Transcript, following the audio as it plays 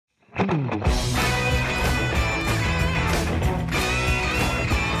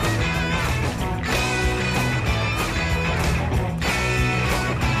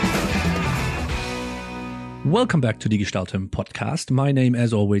Welcome back to the Gestalten podcast. My name,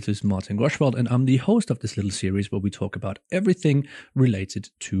 as always, is Martin Groschwald, and I'm the host of this little series where we talk about everything related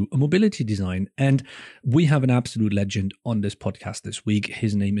to mobility design. And we have an absolute legend on this podcast this week.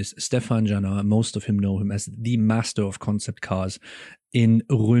 His name is Stéphane Janard. Most of him know him as the master of concept cars in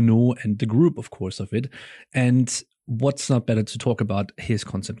Renault and the group, of course, of it. And what's not better to talk about his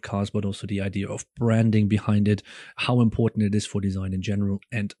concept cars, but also the idea of branding behind it, how important it is for design in general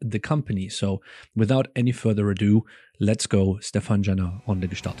and the company. So without any further ado, let's go Stéphane Janard on the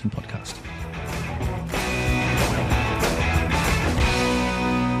Gestalten podcast.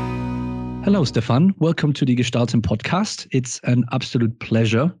 Hello, Stéphane. Welcome to the Gestalten podcast. It's an absolute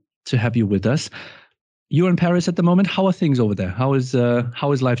pleasure to have you with us. You're in Paris at the moment. How are things over there? How is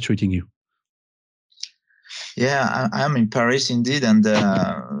life treating you? Yeah, I am in Paris indeed, and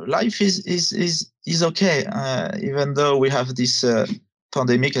life is okay, even though we have this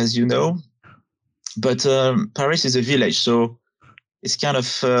pandemic, as you know. But Paris is a village, so it's kind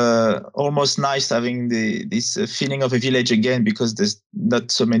of almost nice having this feeling of a village again, because there's not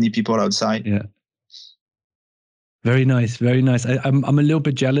so many people outside. Yeah. Very nice, very nice. I'm a little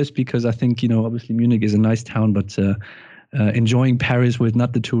bit jealous because I think, obviously Munich is a nice town, but enjoying Paris with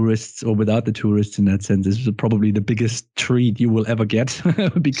not the tourists or without the tourists in that sense is probably the biggest treat you will ever get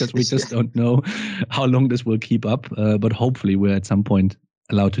because we just don't know how long this will keep up. But hopefully we're at some point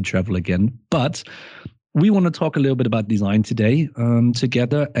allowed to travel again. But we want to talk a little bit about design today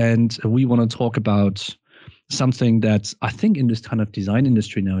together. And we want to talk about something that I think in this kind of design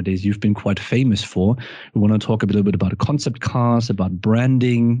industry nowadays, you've been quite famous for. We want to talk a little bit about concept cars, about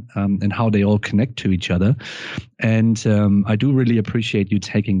branding, and how they all connect to each other. And I do really appreciate you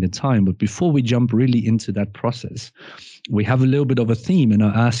taking the time. But before we jump really into that process, we have a little bit of a theme, and I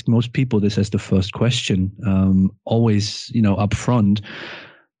ask most people this as the first question, always, up front.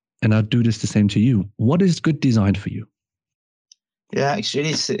 And I'll do this the same to you. What is good design for you? Yeah,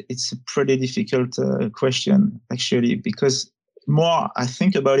 actually, it's a pretty difficult question, actually, because more I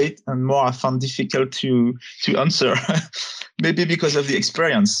think about it and more I find difficult to answer, maybe because of the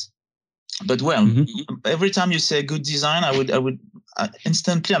experience. But every time you say good design, I would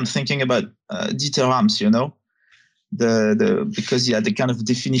instantly I'm thinking about Dieter Rams, because the kind of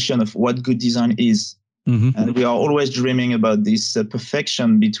definition of what good design is, and we are always dreaming about this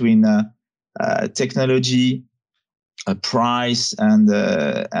perfection between technology, price and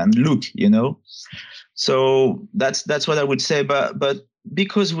look, So that's what I would say. But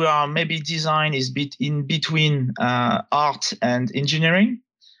because we are maybe design is in between art and engineering,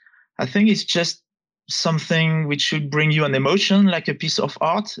 I think it's just something which should bring you an emotion, like a piece of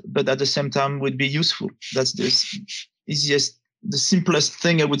art, but at the same time would be useful. That's the easiest, the simplest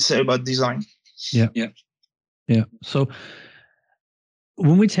thing I would say about design. Yeah. So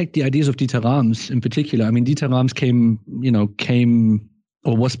when we take the ideas of Dieter Rams in particular, I mean, Dieter Rams came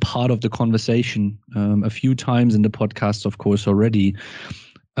or was part of the conversation a few times in the podcast, of course, already.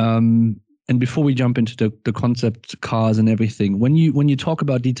 And before we jump into the concept cars and everything, when you talk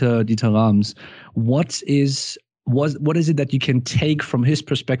about Dieter Rams, what is it that you can take from his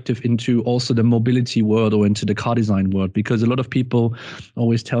perspective into also the mobility world or into the car design world? Because a lot of people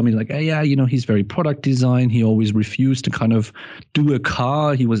always tell me like, hey, yeah, he's very product design. He always refused to kind of do a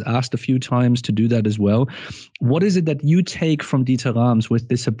car. He was asked a few times to do that as well. What is it that you take from Dieter Rams with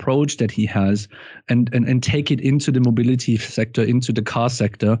this approach that he has and take it into the mobility sector, into the car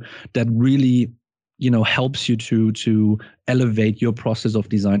sector that really, helps you to elevate your process of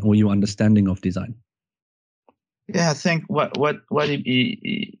design or your understanding of design? Yeah, I think what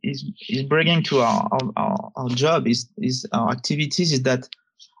he is bringing to our job is our activities is that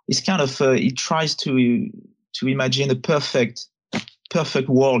it's kind of he tries to imagine a perfect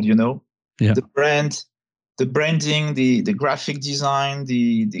world, Yeah. The brand, the branding, the graphic design,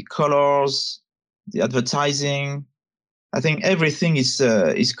 the colors, the advertising. I think everything is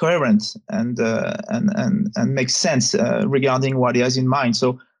coherent and makes sense regarding what he has in mind.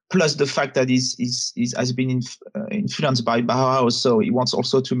 So. Plus the fact that he has been influenced by Bauhaus, so he wants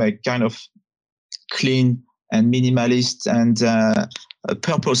also to make kind of clean and minimalist and a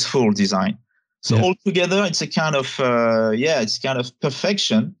purposeful design. So altogether, it's a kind of it's kind of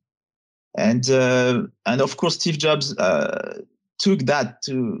perfection, and of course Steve Jobs took that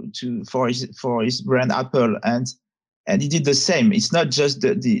for his brand Apple, and he did the same. It's not just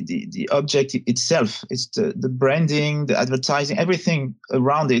the object itself; it's the branding, the advertising, everything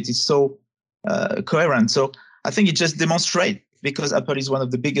around it is so coherent. So I think it just demonstrates, because Apple is one of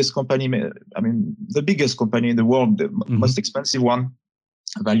the biggest company. I mean, the biggest company in the world, the most expensive one,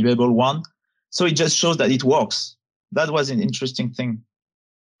 valuable one. So it just shows that it works. That was an interesting thing.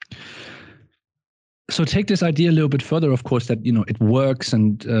 So take this idea a little bit further, of course, that it works,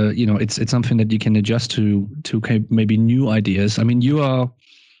 and it's something that you can adjust to maybe new ideas. I mean, you are,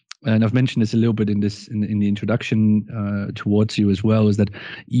 and I've mentioned this a little bit in the introduction towards you as well, is that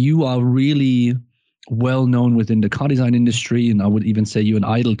you are really well known within the car design industry, and I would even say you're an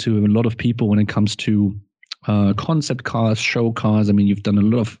idol to a lot of people when it comes to concept cars, show cars. I mean, you've done a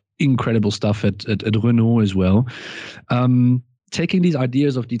lot of incredible stuff at Renault as well. Taking these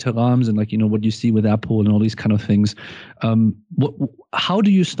ideas of Dieter Rams and what you see with Apple and all these kind of things, how do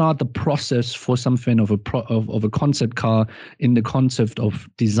you start the process for something of a concept car in the concept of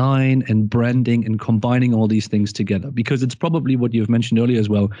design and branding and combining all these things together? Because it's probably what you've mentioned earlier as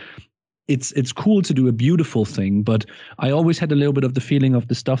well. It's cool to do a beautiful thing, but I always had a little bit of the feeling of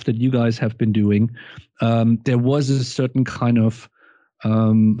the stuff that you guys have been doing. There was a certain kind of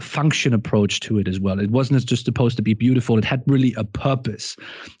function approach to it as well. It wasn't just supposed to be beautiful. It had really a purpose.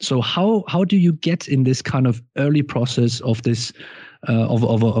 So how do you get in this kind of early process of this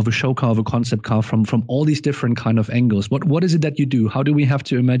of a show car, of a concept car from all these different kind of angles? What is it that you do? How do we have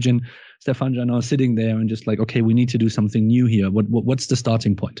to imagine Stéphane Jeannot sitting there and just okay, we need to do something new here? What's the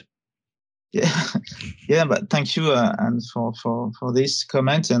starting point? Yeah, but thank you and for this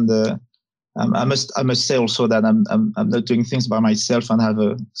comment. And I must say also that I'm not doing things by myself, and have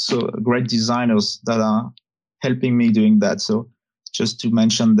great designers that are helping me doing that. So just to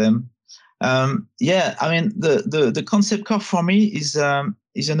mention them. Yeah, I mean the concept car for me is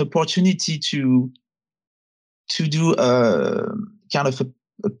an opportunity to do a kind of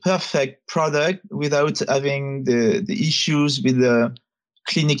a perfect product without having the issues with the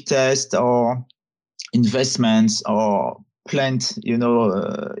clinic test or investments or plant,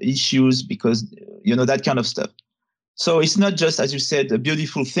 issues, because, that kind of stuff. So it's not just, as you said, a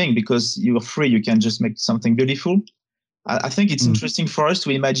beautiful thing because you're free. You can just make something beautiful. I think it's interesting for us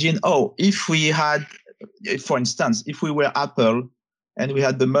to imagine, if we had, for instance, if we were Apple and we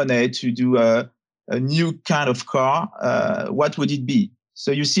had the money to do a new kind of car, what would it be?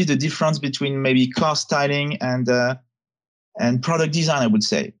 So you see the difference between maybe car styling and product design, I would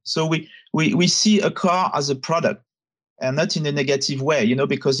say. So we see a car as a product, and not in a negative way,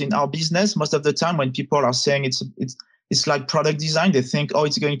 because in our business, most of the time when people are saying it's like product design, they think,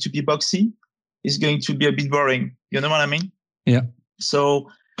 it's going to be boxy, it's going to be a bit boring. You know what I mean? Yeah.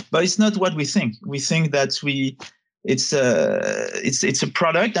 So, but it's not what we think. We think that it's a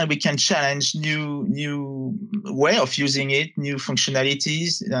product, and we can challenge new way of using it, new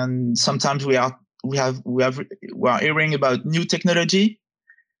functionalities, and sometimes we are hearing about new technologies,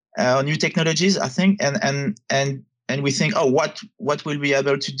 I think, and we think, what will we be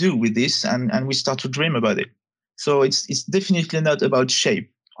able to do with this? And we start to dream about it. So it's definitely not about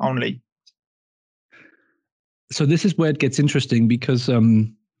shape only. So this is where it gets interesting, because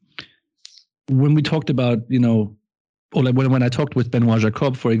when we talked about, or when I talked with Benoit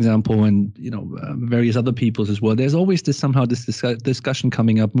Jacob, for example, and various other peoples as well, there's always this discussion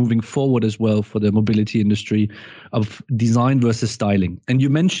coming up moving forward as well for the mobility industry of design versus styling. And you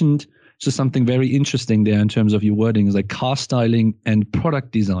mentioned just something very interesting there in terms of your wording, is like car styling and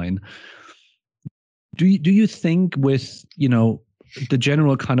product design. Do you think with the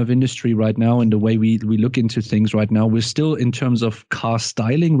general kind of industry right now and the way we look into things right now, we're still in terms of car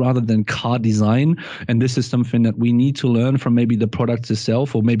styling rather than car design? And this is something that we need to learn from maybe the products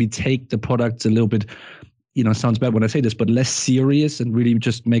itself, or maybe take the products a little bit, sounds bad when I say this, but less serious, and really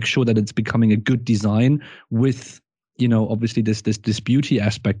just make sure that it's becoming a good design with, obviously this beauty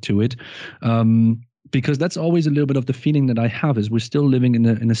aspect to it. Because that's always a little bit of the feeling that I have, is we're still living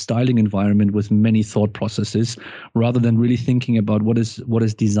in a styling environment with many thought processes, rather than really thinking about what is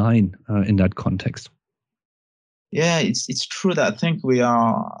design in that context. Yeah, it's true that I think we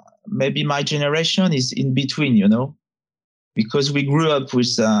are, maybe my generation is in between, because we grew up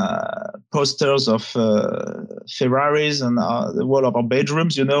with posters of Ferraris and the wall of our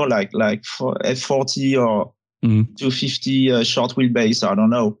bedrooms, like F40 or 250 short wheelbase, I don't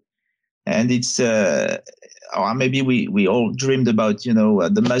know. And it's, or maybe we all dreamed about,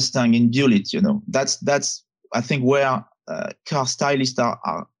 the Mustang in Bullitt, that's I think where car stylists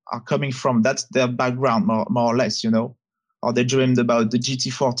are coming from. That's their background, more or less, or they dreamed about the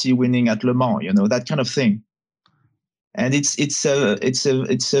GT40 winning at Le Mans, that kind of thing. And it's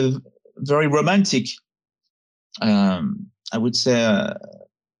a very romantic, I would say, a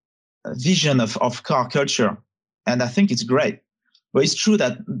vision of car culture, and I think it's great. But it's true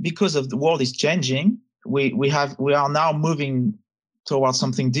that because of the world is changing, we are now moving towards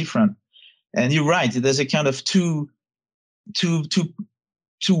something different. And you're right, there's a kind of two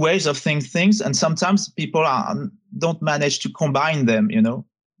ways of seeing things, and sometimes people don't manage to combine them.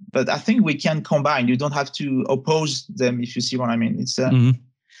 but I think we can combine. You don't have to oppose them, if you see what I mean. It's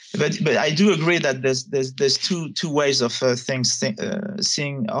but I do agree that there's two ways of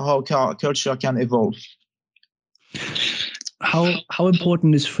seeing how culture can evolve. How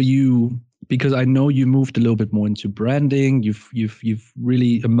important is for you, because I know you moved a little bit more into branding, you've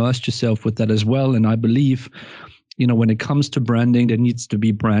really immersed yourself with that as well, and I believe, you know, when it comes to branding, there needs to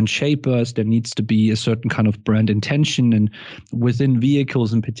be brand shapers, there needs to be a certain kind of brand intention, and within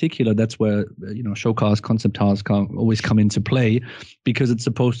vehicles in particular, that's where, you know, show cars, concept cars always come into play, because it's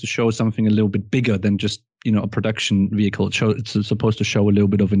supposed to show something a little bit bigger than just, you know, a production vehicle. It's supposed to show a little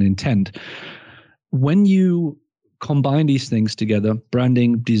bit of an intent. When you combine these things together,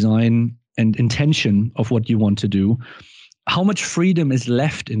 branding, design, and intention of what you want to do, how much freedom is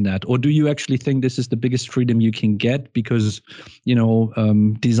left in that? Or do you actually think this is the biggest freedom you can get because, you know,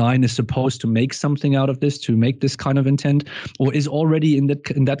 design is supposed to make something out of this, to make this kind of intent? Or is already in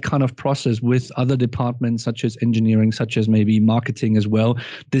that kind of process with other departments such as engineering, such as maybe marketing as well,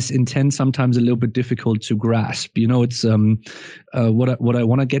 this intent sometimes a little bit difficult to grasp? You know, it's what I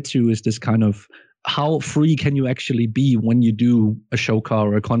want to get to is this kind of, how free can you actually be when you do a show car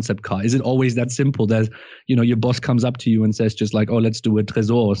or a concept car? Is it always that simple that, you know, your boss comes up to you and says just like, oh, let's do a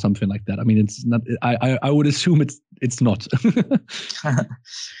Trésor or something like that? I mean, it's not, I would assume it's not.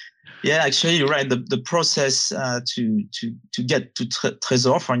 Yeah, actually, you're right. The process to get to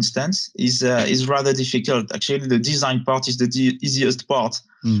Trésor, for instance, is rather difficult. Actually, the design part is the easiest part.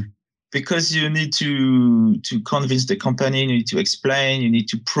 Because you need to convince the company, you need to explain, you need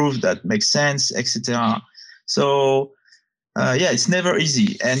to prove that makes sense, etc. So yeah, it's never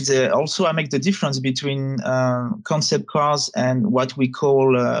easy. And also I make the difference between concept cars and what we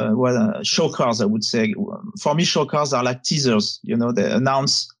call show cars, I would say. For me, show cars are like teasers. You know, they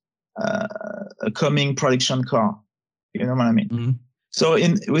announce a coming production car. You know what I mean? So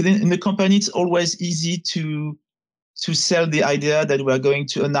within the company, it's always easy to sell the idea that we are going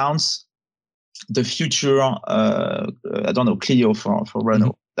to announce the future, I don't know, Clio for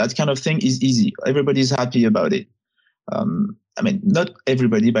Renault. That kind of thing is easy. Everybody's happy about it. I mean, not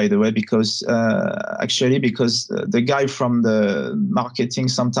everybody, by the way, because the guy from the marketing,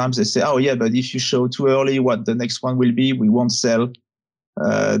 sometimes they say, oh yeah, but if you show too early what the next one will be, we won't sell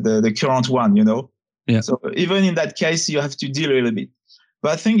the current one, you know? Yeah. So even in that case, you have to deal a little bit.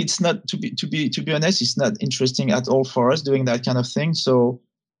 But I think it's not, to be honest, it's not interesting at all for us doing that kind of thing. So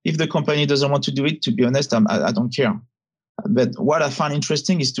if the company doesn't want to do it, to be honest, I don't care. But what I find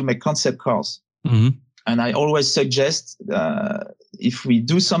interesting is to make concept cars. And I always suggest if we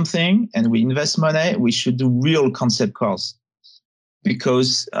do something and we invest money, we should do real concept cars,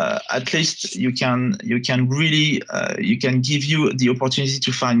 because at least you can really you can give you the opportunity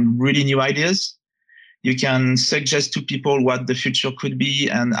to find really new ideas. You can suggest to people what the future could be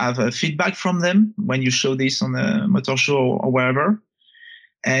and have a feedback from them when you show this on a motor show or wherever.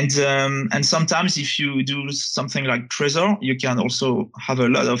 And sometimes if you do something like Trésor, you can also have a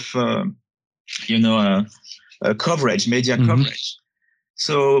lot of, coverage, media coverage.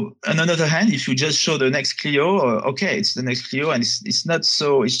 So on the other hand, if you just show the next Clio, okay, it's the next Clio, and it's not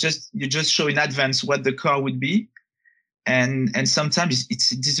so, it's just, you just show in advance what the car would be. And sometimes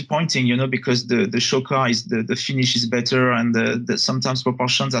it's disappointing, you know, because the show car is the finish is better, and the sometimes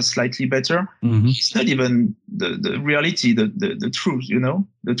proportions are slightly better. It's not even the reality, the truth, you know,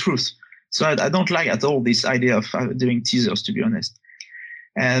 the truth. So I don't like at all this idea of doing teasers, to be honest.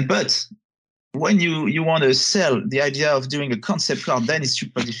 But when you want to sell the idea of doing a concept car, then it's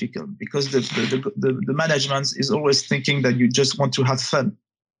super difficult, because the management is always thinking that you just want to have fun.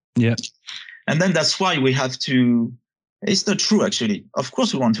 Yeah. And then that's why we have to. It's not true, actually. Of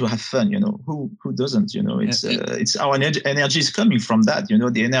course, we want to have fun. You know, who doesn't? You know, it's our energy is coming from that. You know,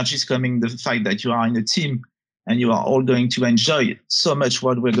 the energy is coming the fact that you are in a team and you are all going to enjoy so much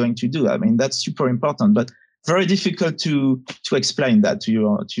what we're going to do. I mean, that's super important, but very difficult to explain that to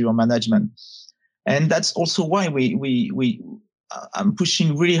your management. And that's also why I'm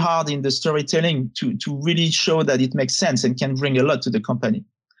pushing really hard in the storytelling to really show that it makes sense and can bring a lot to the company.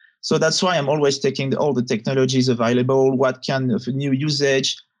 So that's why I'm always taking all the technologies available, what kind of new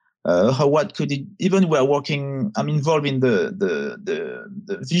usage, what could it, even we're working, I'm involved in the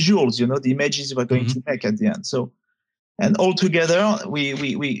visuals, you know, the images we're going to make at the end. So, and all together,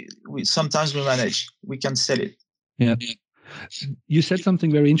 we sometimes we manage, we can sell it. Yeah. You said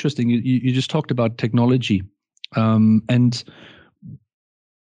something very interesting. You just talked about technology, and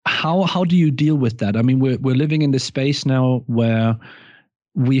how do you deal with that? I mean, we're living in this space now where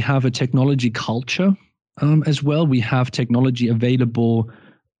we have a technology culture as well. We have technology available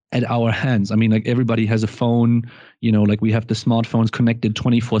at our hands. I mean, like everybody has a phone, like we have the smartphones connected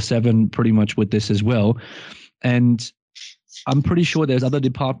 24/7 pretty much with this as well. And I'm pretty sure there's other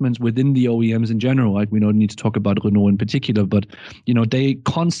departments within the OEMs in general. Like we don't need to talk about Renault in particular, but they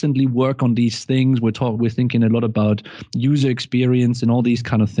constantly work on these things. We're thinking a lot about user experience and all these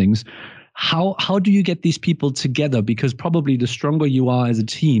kind of things. How do you get these people together? Because probably the stronger you are as a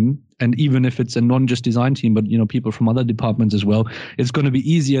team, and even if it's a non-just design team, but people from other departments as well, it's going to be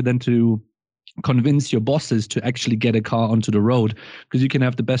easier than to convince your bosses to actually get a car onto the road, because you can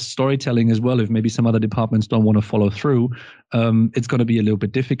have the best storytelling as well. If maybe some other departments don't want to follow through, it's going to be a little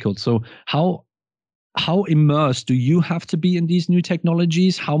bit difficult. So how immersed do you have to be in these new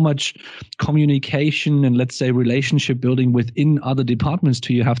technologies? How much communication and, let's say, relationship building within other departments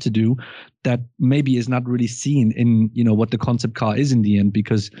do you have to do that maybe is not really seen in what the concept car is in the end,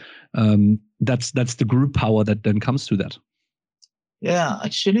 because that's the group power that then comes to that. Yeah,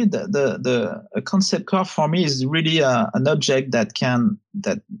 actually, a concept car for me is really an object that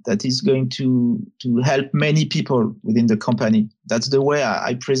is going to help many people within the company. That's the way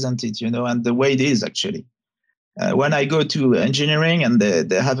I present it, and the way it is actually. When I go to engineering and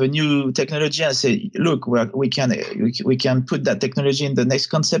they have a new technology, I say, look, we can put that technology in the next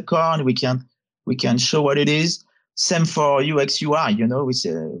concept car, and we can show what it is. Same for UX UI,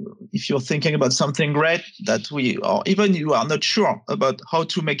 if you're thinking about something great or even you are not sure about how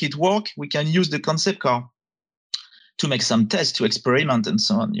to make it work, we can use the concept car to make some tests, to experiment and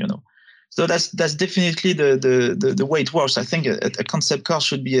so on, So that's definitely the way it works. I think a concept car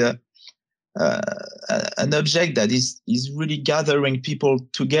should be an object that is really gathering people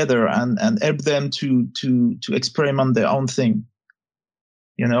together and help them to experiment their own thing,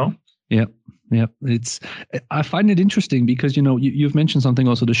 Yeah. Yeah, I find it interesting because, you've mentioned something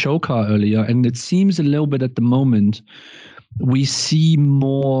also, the show car earlier, and it seems a little bit at the moment we see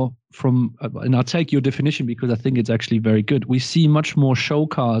more from, and I'll take your definition because I think it's actually very good. We see much more show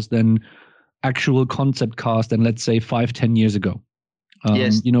cars than actual concept cars than, let's say, 5-10 years ago.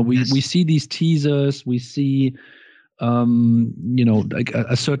 Yes. We see these teasers, we see like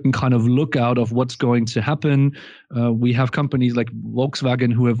a certain kind of lookout of what's going to happen. We have companies like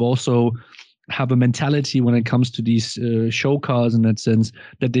Volkswagen who have a mentality when it comes to these show cars, in that sense,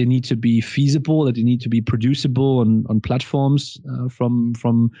 that they need to be feasible, that they need to be producible on platforms from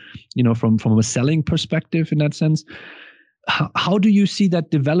a selling perspective, in that sense. How do you see that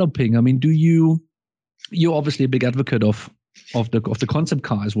developing? I mean, you're obviously a big advocate of the concept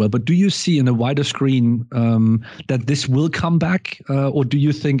car as well, but do you see in a wider screen that this will come back, or do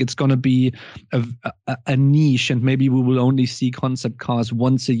you think it's going to be a niche, and maybe we will only see concept cars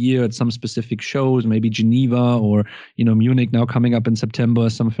once a year at some specific shows, maybe Geneva or Munich now coming up in September,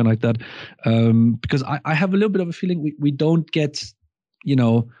 something like that? Because I have a little bit of a feeling we don't get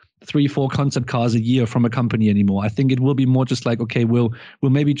 3-4 concept cars a year from a company anymore. I think it will be more just like, okay, we'll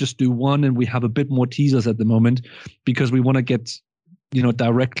maybe just do one, and we have a bit more teasers at the moment because we want to get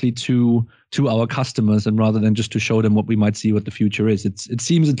directly to our customers, and rather than just to show them what we might see what the future is. It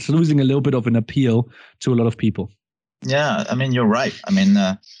seems it's losing a little bit of an appeal to a lot of people. Yeah, I mean, you're right. I mean,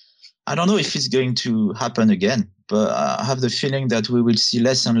 I don't know if it's going to happen again, but I have the feeling that we will see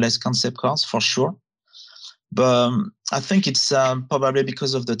less and less concept cars for sure. But I think it's probably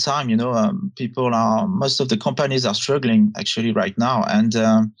because of the time, most of the companies are struggling actually right now. And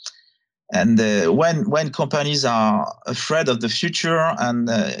when companies are afraid of the future, and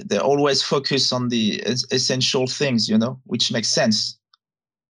they always focus on the essential things, which makes sense.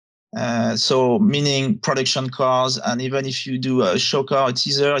 So meaning production cars, and even if you do a show car, a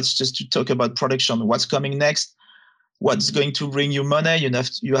teaser, it's just to talk about production, what's coming next, what's going to bring you money. You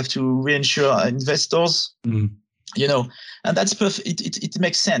have to reinsure investors, and that's perfect. It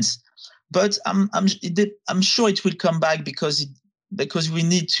makes sense, but I'm sure it will come back because we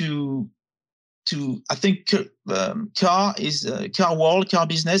need to. I think car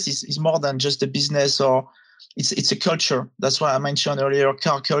business is more than just a business, or it's a culture. That's why I mentioned earlier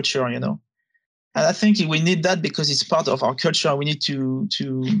car culture, and I think we need that because it's part of our culture. We need to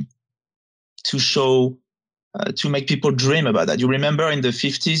show. To make people dream about that. You remember in the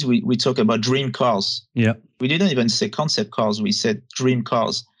 50s, we talk about dream cars. Yeah. We didn't even say concept cars. We said dream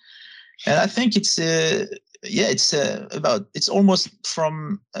cars. And I think it's almost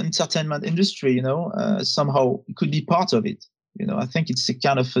from entertainment industry, somehow it could be part of it. I think it's a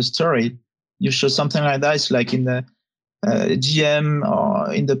kind of a story. You show something like that. It's like in the GM,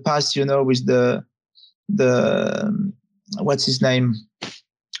 or in the past, with the what's his name?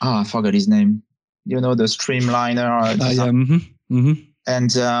 I forgot his name. The Streamliner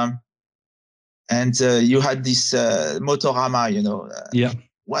and you had this Motorama, yeah,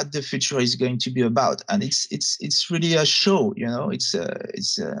 what the future is going to be about. And it's really a show, you know. It's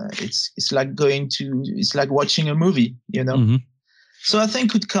like it's like watching a movie, you know. Mm-hmm. So I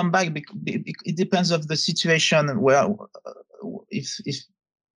think could come back. It depends of the situation where, if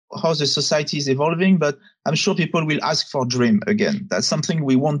how the society is evolving. But I'm sure people will ask for Dream again. That's something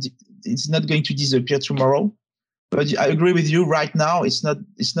we want. It's not going to disappear tomorrow. But I agree with you. Right now, it's not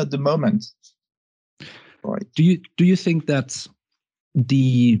the moment. Right. Do you think that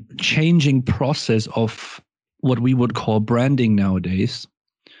the changing process of what we would call branding nowadays,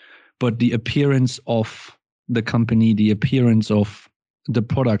 but the appearance of the company, the appearance of the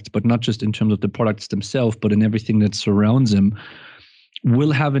products, but not just in terms of the products themselves, but in everything that surrounds them,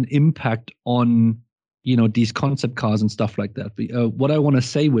 will have an impact on, you know, these concept cars and stuff like that? What I want to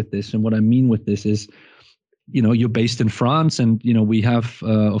say with this, and what I mean with this, is, you know, you're based in France, and, you know, we have,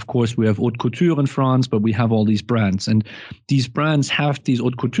 of course, we have haute couture in France, but we have all these brands, and these brands have these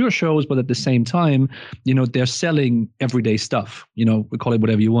haute couture shows, but at the same time, you know, they're selling everyday stuff. You know, we call it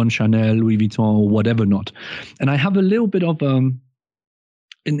whatever you want, Chanel, Louis Vuitton, whatever not. And I have a little bit of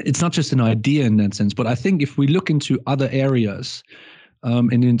it's not just an idea in that sense, but I think if we look into other areas,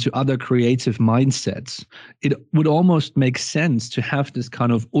 and into other creative mindsets, it would almost make sense to have this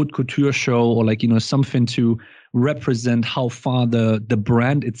kind of haute couture show, or, like, you know, something to represent how far the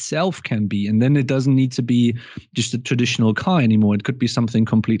brand itself can be. And then it doesn't need to be just a traditional car anymore. It could be something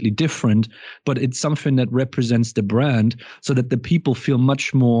completely different, but it's something that represents the brand, so that the people feel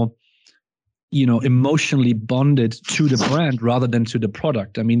much more, you know, emotionally bonded to the brand rather than to the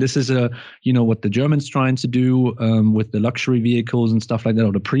product. I mean, this is you know, what the Germans trying to do with the luxury vehicles and stuff like that,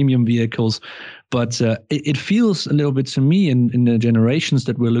 or the premium vehicles. But it feels a little bit to me, in the generations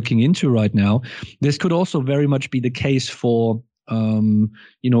that we're looking into right now, this could also very much be the case for, you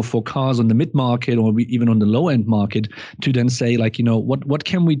know, for cars on the mid market, or even on the low end market, to then say, like, you know, what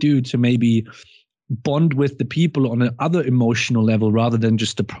can we do to maybe bond with the people on another emotional level rather than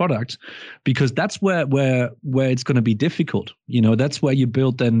just the product, because that's where it's going to be difficult. You know, that's where you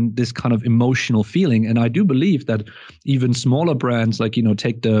build then this kind of emotional feeling. And I do believe that even smaller brands, like, you know,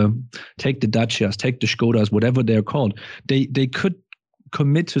 take the Dacias, take the Škodas, whatever they're called, they could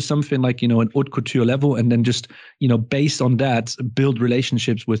commit to something like, you know, an haute couture level, and then just, you know, based on that, build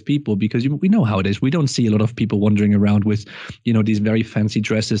relationships with people. Because we know how it is. We don't see a lot of people wandering around with, you know, these very fancy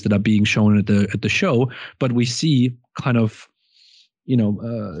dresses that are being shown at the show, but we see kind of, you know,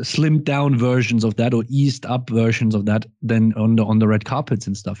 slimmed down versions of that, or eased up versions of that, then on the red carpets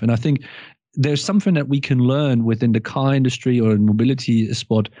and stuff. And I think there's something that we can learn within the car industry or in mobility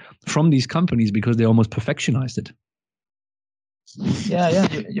spot from these companies, because they almost perfectionized it. Yeah,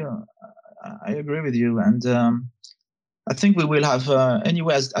 I agree with you. And I think we will have,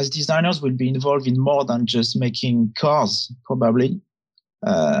 anyway, as designers, we'll be involved in more than just making cars, probably,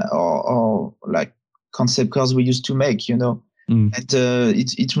 or like concept cars we used to make, you know. And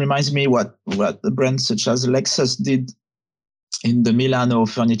it reminds me what the brands such as Lexus did in the Milano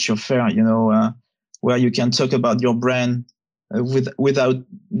Furniture Fair, you know, where you can talk about your brand without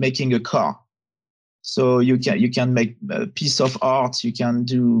making a car. So you can make a piece of art. You can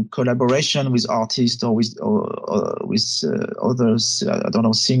do collaboration with artists, or with others. I don't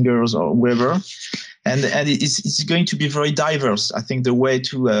know, singers or whoever. And it's going to be very diverse. I think the way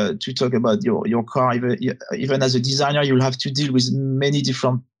to talk about your car, even as a designer, you'll have to deal with many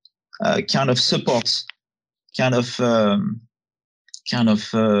different kind of supports, kind of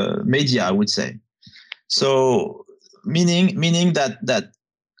media, I would say. So meaning that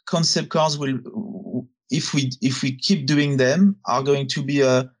concept cars will, if we keep doing them, are going to be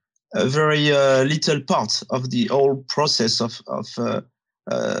a very little part of the whole process of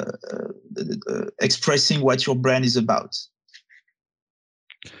expressing what your brand is about.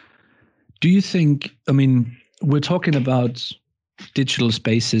 Do you think, I mean, we're talking about digital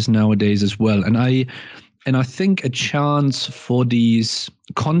spaces nowadays as well, and I think a chance for these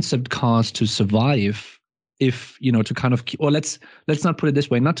concept cars to survive, if, you know, to kind of, or let's not put it this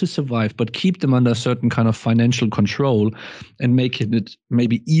way, not to survive, but keep them under a certain kind of financial control and make it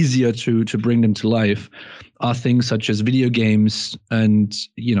maybe easier to bring them to life, are things such as video games and,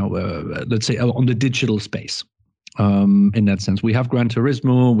 you know, let's say on the digital space. In that sense, we have Gran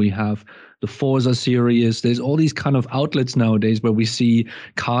Turismo, we have the Forza series. There's all these kind of outlets nowadays where we see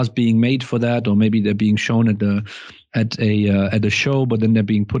cars being made for that, or maybe they're being shown at a show, but then they're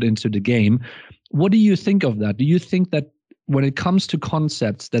being put into the game. What do you think of that? Do you think that when it comes to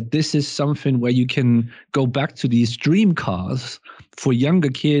concepts, that this is something where you can go back to these dream cars for younger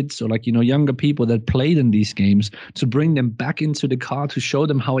kids, or, like, you know, younger people that played in these games, to bring them back into the car, to show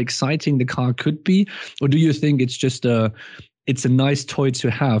them how exciting the car could be? Or do you think it's just a it's a nice toy to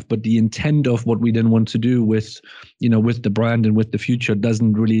have, but the intent of what we then want to do with, with the brand and with the future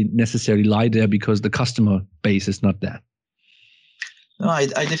doesn't really necessarily lie there because the customer base is not there. No, I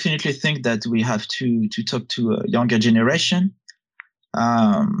definitely think that we have to talk to a younger generation.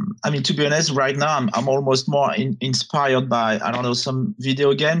 I mean, to be honest, right now I'm almost more inspired by, I don't know, some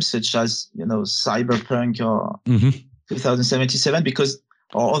video games such as, Cyberpunk or 2077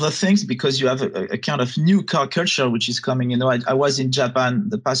 or other things, because you have a kind of new car culture which is coming. I was in Japan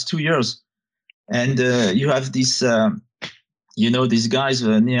the past 2 years, and you have this, these guys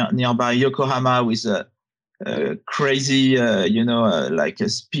nearby Yokohama with crazy, like a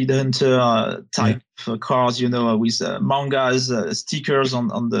speed hunter type of cars, with mangas, stickers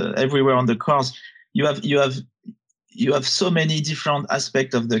on the everywhere on the cars. You have so many different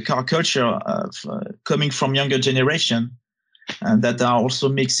aspects of the car culture coming from younger generation, and that are also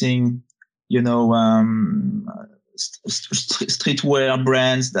mixing, streetwear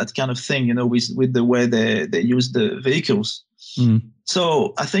brands, that kind of thing, with the way they use the vehicles.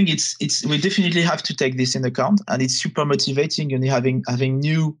 So I think we definitely have to take this in account, and it's super motivating, having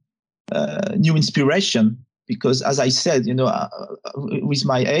new inspiration, because as I said, with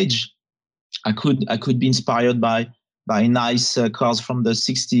my age, I could be inspired by nice cars from the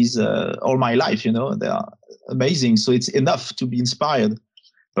 60s all my life. They are amazing, so it's enough to be inspired.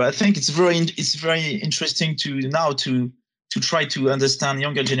 But I think it's very interesting to try to understand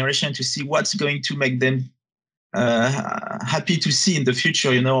younger generation, to see what's going to make them happy to see in the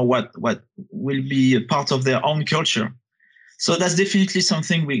future, what will be a part of their own culture. So that's definitely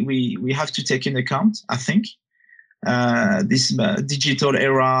something we have to take in account, I think. This digital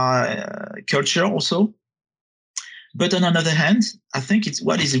era culture also. But on another hand, I think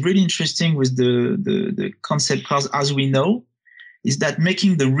what is really interesting with the concept cars, as we know, is that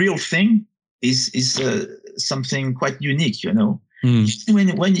making the real thing is something quite unique,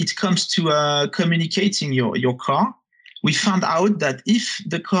 When it comes to communicating your car, we found out that if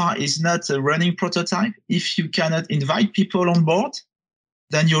the car is not a running prototype, if you cannot invite people on board,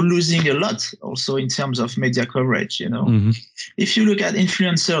 then you're losing a lot also in terms of media coverage, If you look at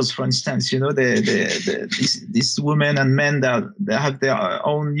influencers, for instance, these women and men that they have their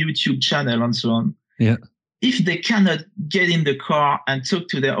own YouTube channel and so on. Yeah. If they cannot get in the car and talk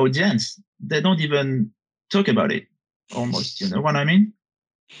to their audience, they don't even talk about it, almost, you know what I mean?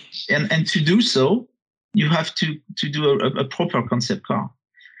 And to do so, you have to do a proper concept car.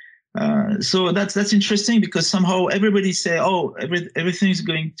 So that's interesting, because somehow everybody say, everything is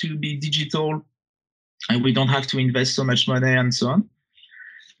going to be digital and we don't have to invest so much money and so on.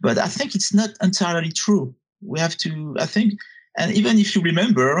 But I think it's not entirely true. We have to, I think, and even if you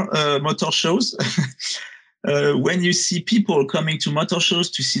remember motor shows, when you see people coming to motor shows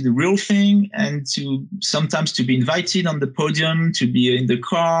to see the real thing, and to sometimes to be invited on the podium, to be in the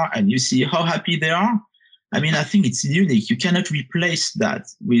car, and you see how happy they are. I mean, I think it's unique. You cannot replace that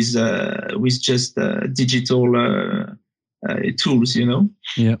with just digital tools,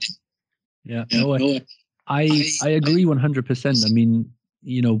 Yeah. No, I agree 100%. I mean,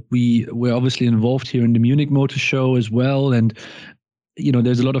 we're obviously involved here in the Munich Motor Show as well, and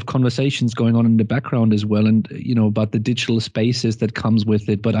there's a lot of conversations going on in the background as well, and about the digital spaces that comes with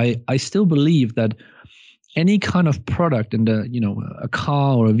it. But I still believe that any kind of product in the a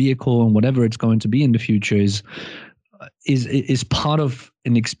car or a vehicle and whatever it's going to be in the future is part of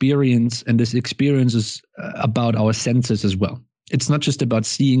an experience, and this experience is about our senses as well. It's not just about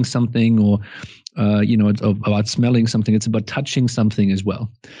seeing something or it's about smelling something. It's about touching something as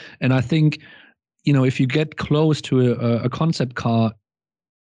well. And I think if you get close to a concept car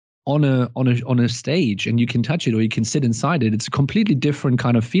on a stage and you can touch it or you can sit inside it, it's a completely different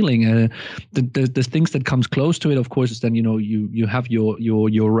kind of feeling. The things that comes close to it, of course, is then you have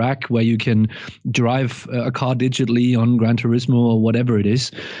your rack where you can drive a car digitally on Gran Turismo or whatever it is,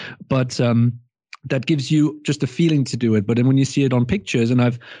 but that gives you just a feeling to do it. But then when you see it on pictures, and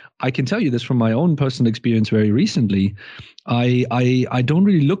I can tell you this from my own personal experience very recently, I don't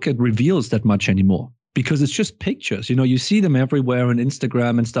really look at reveals that much anymore, because it's just pictures. You see them everywhere on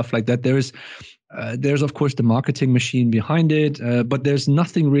Instagram and stuff like that. There's of course the marketing machine behind it, but there's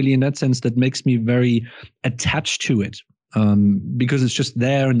nothing really in that sense that makes me very attached to it, because it's just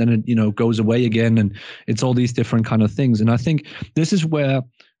there, and then it goes away again, and it's all these different kind of things. And I think this is where,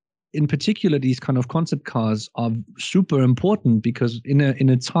 in particular, these kind of concept cars are super important, because in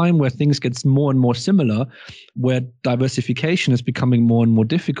a time where things get more and more similar, where diversification is becoming more and more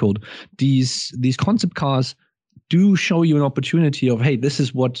difficult, these concept cars do show you an opportunity of, hey, this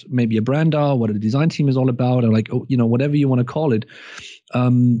is what maybe a brand are, what a design team is all about, or whatever you want to call it,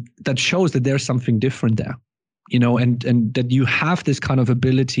 that shows that there's something different there. and that you have this kind of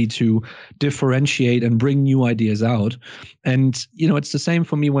ability to differentiate and bring new ideas out. And, it's the same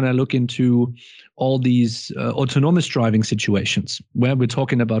for me when I look into all these autonomous driving situations where we're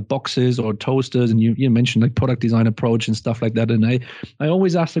talking about boxes or toasters, and you mentioned like product design approach and stuff like that. And I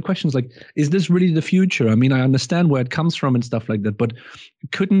always ask the questions like, is this really the future? I mean, I understand where it comes from and stuff like that, but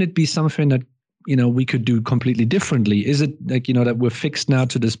couldn't it be something that we could do completely differently? Is it like, that we're fixed now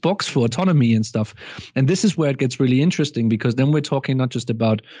to this box for autonomy and stuff? And this is where it gets really interesting, because then we're talking not just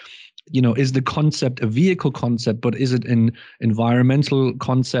about, is the concept a vehicle concept, but is it an environmental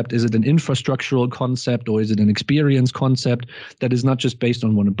concept? Is it an infrastructural concept? Or is it an experience concept that is not just based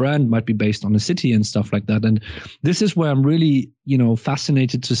on one brand, might be based on a city and stuff like that? And this is where I'm really,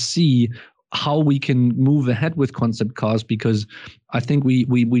 fascinated to see how we can move ahead with concept cars, because I think we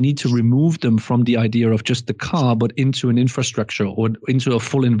need to remove them from the idea of just the car, but into an infrastructure or into a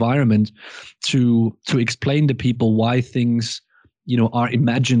full environment to explain to people why things are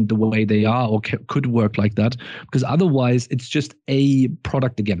imagined the way they are or could work like that, because otherwise it's just a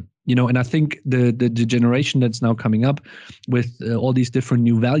product again. And I think the generation that's now coming up with all these different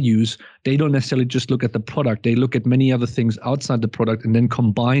new values, they don't necessarily just look at the product. They look at many other things outside the product and then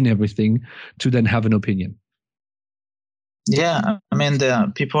combine everything to then have an opinion. Yeah, I mean,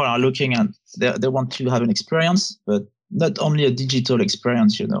 people are looking at, they want to have an experience, but not only a digital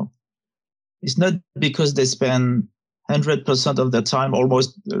experience, It's not because they spend 100% of their time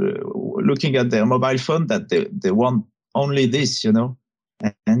almost looking at their mobile phone that they want only this,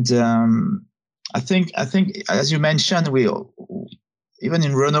 And I think as you mentioned, even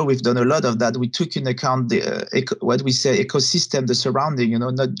in Renault we've done a lot of that. We took in account the what we say ecosystem, the surrounding,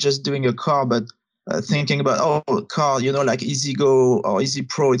 not just doing a car, but thinking about car, like EasyGo or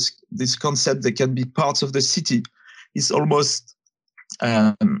EasyPro. It's this concept that can be parts of the city. It's almost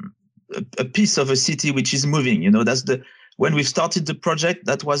a piece of a city which is moving. That's when we started the project,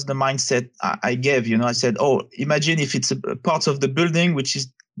 that was the mindset I gave. I said, imagine if it's a part of the building which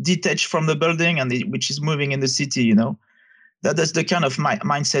is detached from the building and which is moving in the city. That's the kind of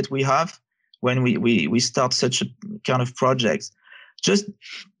mindset we have when we start such a kind of projects. Just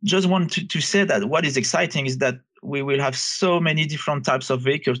want to say that what is exciting is that we will have so many different types of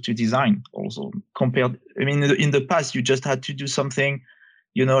vehicles to design also compared. I mean, in the past, you just had to do something,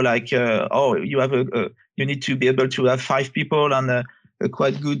 like, you need to be able to have 5 people and a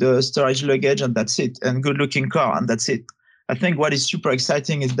quite good storage luggage, and that's it, and good looking car, and that's it. I think what is super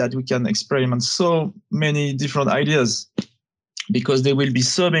exciting is that we can experiment so many different ideas, because there will be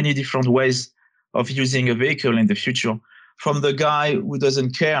so many different ways of using a vehicle in the future. From the guy who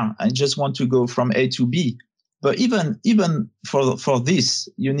doesn't care and just want to go from A to B. But even for this,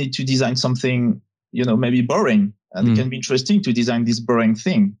 you need to design something, maybe boring, and it can be interesting to design this boring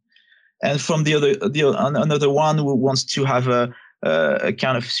thing. And from another one who wants to have a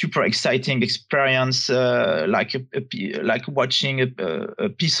kind of super exciting experience, like watching a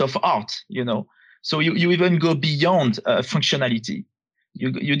piece of art, So you even go beyond functionality.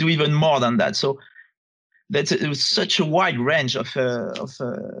 You do even more than that. So that's such a wide range of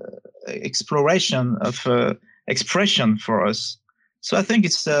exploration, of expression for us. So I think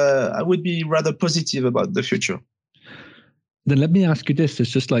I would be rather positive about the future. Then let me ask you this.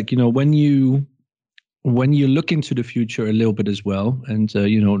 It's just like, when you look into the future a little bit as well, and,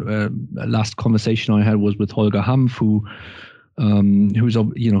 last conversation I had was with Holger Hampf, who's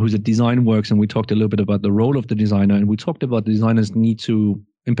at DesignWorks, and we talked a little bit about the role of the designer, and we talked about the designers need to,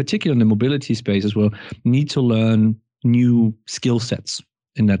 in particular in the mobility space as well, need to learn new skill sets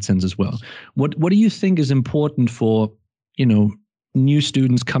in that sense as well. What do you think is important for, new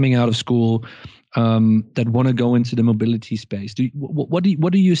students coming out of school that want to go into the mobility space? What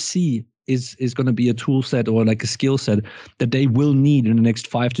do you see is going to be a tool set or like a skill set that they will need in the next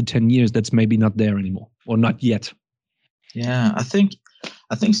 5 to 10 years that's maybe not there anymore or not yet? Yeah, I think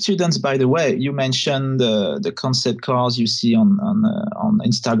students, by the way, you mentioned the concept cars you see on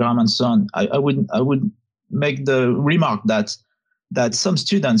Instagram and so on. I would make the remark that some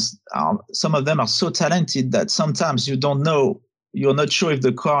students some of them are so talented that sometimes you don't know, you're not sure if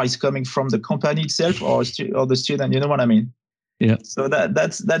the car is coming from the company itself or the student. You know what I mean? Yeah. So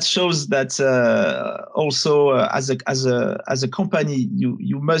that shows that also as a company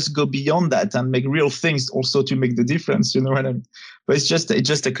you must go beyond that and make real things also to make the difference. You know what I mean? But it's just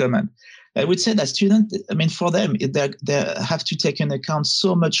a comment. I would say that students, I mean, for them, they have to take into account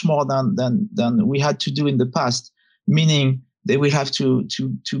so much more than we had to do in the past. Meaning they will have to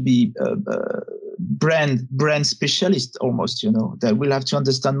be brand specialist almost. They will have to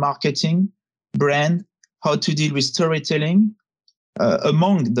understand marketing, brand, how to deal with storytelling,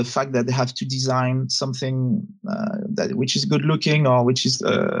 among the fact that they have to design something which is good looking or which is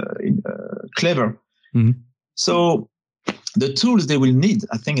clever. Mm-hmm. So the tools they will need,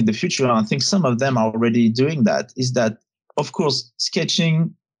 I think, in the future, I think some of them are already doing that, is that, of course,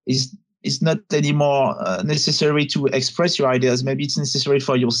 sketching is not anymore necessary to express your ideas. Maybe it's necessary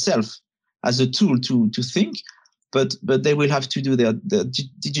for yourself as a tool to think, but they will have to do the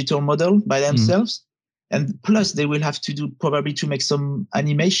digital model by themselves. And plus, they will have to do probably to make some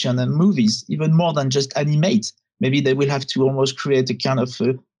animation and movies, even more than just animate. Maybe they will have to almost create a kind of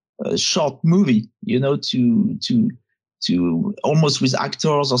a short movie, to almost with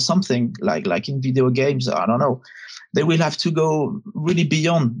actors or something like in video games. I don't know. They will have to go really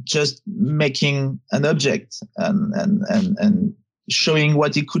beyond just making an object and showing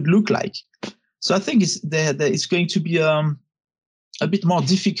what it could look like. So I think it's going to be a bit more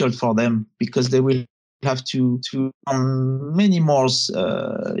difficult for them, because they will have to many more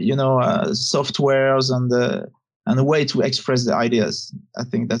softwares and a way to express the ideas. I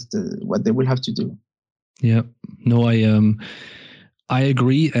think that's what they will have to do. Yeah, no, I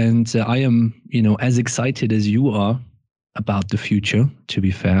agree, and I am, as excited as you are about the future, to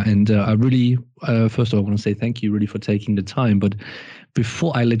be fair. And I really, first of all, I want to say thank you really for taking the time. But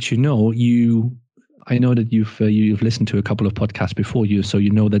before I let you know, I know that you've listened to a couple of podcasts before you, so you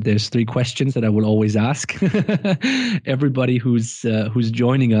know that there's 3 questions that I will always ask everybody who's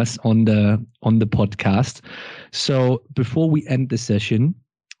joining us on the podcast. So before we end the session,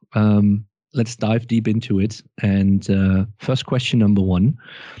 let's dive deep into it. And first question number 1,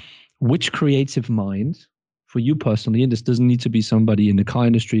 which creative mind for you personally, and this doesn't need to be somebody in the car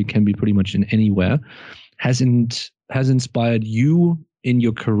industry, it can be pretty much in anywhere, has inspired you in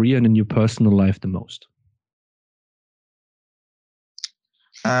your career and in your personal life the most?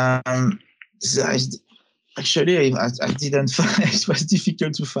 Actually, I didn't find, it was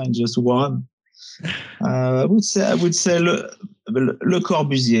difficult to find just one. I would say Le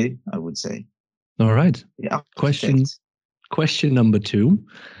Corbusier, I would say. All right. Question number 2.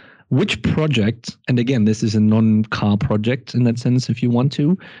 Which project, and again, this is a non-car project in that sense, if you want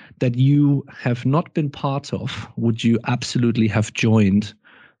to, that you have not been part of, would you absolutely have joined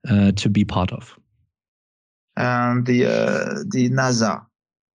to be part of? The NASA.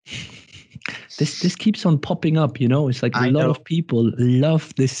 This keeps on popping up, it's like a lot of people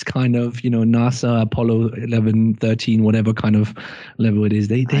love this kind of, NASA, Apollo 11, 13, whatever kind of level it is.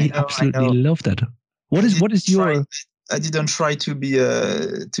 They absolutely love that. What is your... I didn't try to be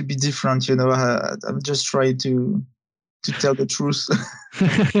different, I'm just trying to tell the truth.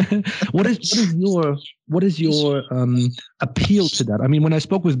 What is your appeal to that? I mean, when I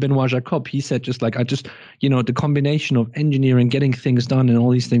spoke with Benoit Jacob, he said the combination of engineering, getting things done, and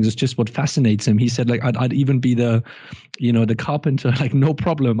all these things is just what fascinates him. He said, like, I'd even be the carpenter, like, no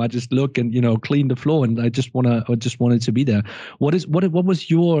problem. I just look and clean the floor, and I just wanted to be there. What was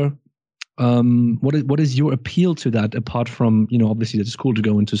your what is your appeal to that, apart from obviously it's cool to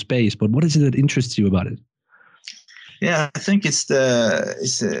go into space, but what is it that interests you about it? Yeah, I think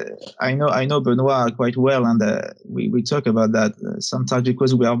I know Benoit quite well, and we talk about that sometimes,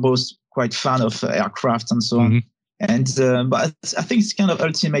 because we are both quite fan of aircraft and so on. And but I think it's kind of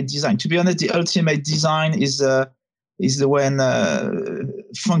ultimate design. To be honest, the ultimate design is when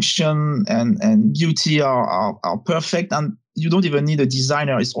function and beauty are perfect, and you don't even need a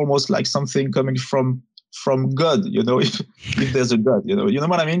designer. It's almost like something coming from God, if there's a God, you know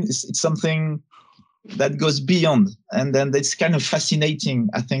what I mean? It's something that goes beyond, and then it's kind of fascinating,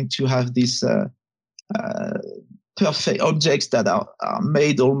 I think, to have these perfect objects that are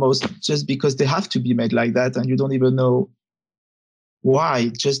made almost just because they have to be made like that, and you don't even know why.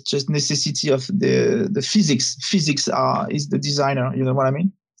 Just necessity of the physics. Physics is the designer. You know what I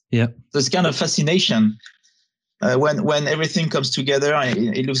mean? Yeah. So it's kind of fascination when everything comes together and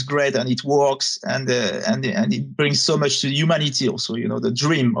it looks great and it works, and it brings so much to humanity also. The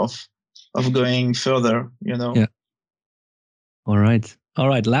dream of going further. Yeah. All right.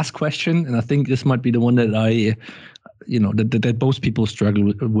 Last question, and I think this might be the one that that most people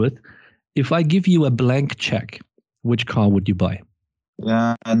struggle with. If I give you a blank check, which car would you buy?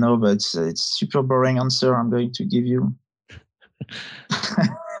 Yeah, I know, but it's super boring answer I'm going to give you.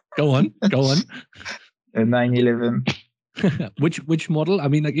 Go on. A 911. Which model? I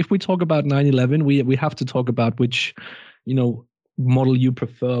mean, like, if we talk about 911, we have to talk about which, model you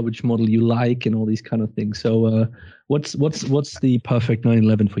prefer, which model you like, and all these kind of things. So, what's the perfect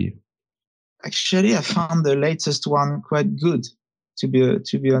 911 for you? Actually, I found the latest one quite good, to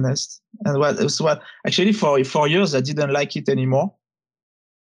be honest. And actually for years I didn't like it anymore.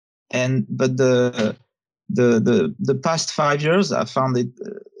 But the the past 5 years, I found it,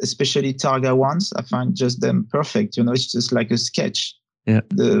 especially Targa ones, I find just them perfect. It's just like a sketch. Yeah.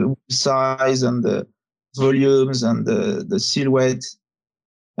 The size and the volumes and the silhouette.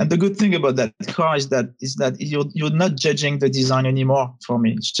 And the good thing about that car is that you're not judging the design anymore. For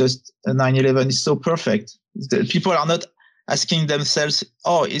me, it's just a 911 is so perfect. People are not asking themselves,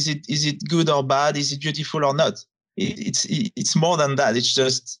 "Oh, is it good or bad? Is it beautiful or not?" It's more than that. It's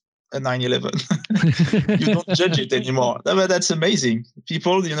just a 911. You don't judge it anymore. That's amazing.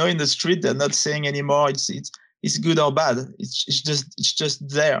 People, in the street, they're not saying anymore it's good or bad. It's just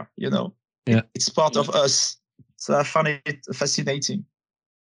there. Yeah. It's part of us. So I found it fascinating.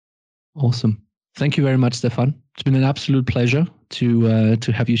 Awesome. Thank you very much, Stéphane. It's been an absolute pleasure to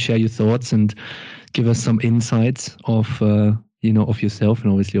have you share your thoughts and give us some insights of of yourself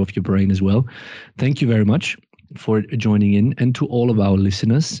and obviously of your brain as well. Thank you very much for joining in, and to all of our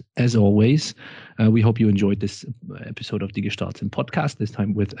listeners, as always, we hope you enjoyed this episode of the Gestalten podcast, this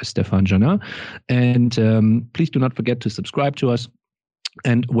time with Stéphane Jeannin. And please do not forget to subscribe to us.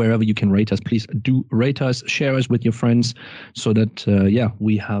 And wherever you can rate us, please do rate us, share us with your friends, so that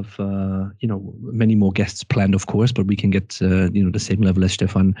we have many more guests planned, of course, but we can get the same level as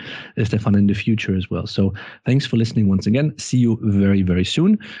Stéphane in the future as well. So thanks for listening once again. See you very, very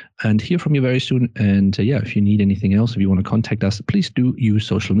soon, and hear from you very soon. And if you need anything else, if you want to contact us, please do use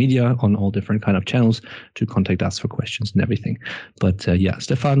social media on all different kind of channels to contact us for questions and everything. But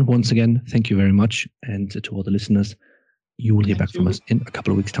Stéphane, once again, thank you very much, and to all the listeners, you will hear back from us in a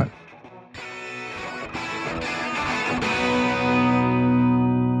couple of weeks' time.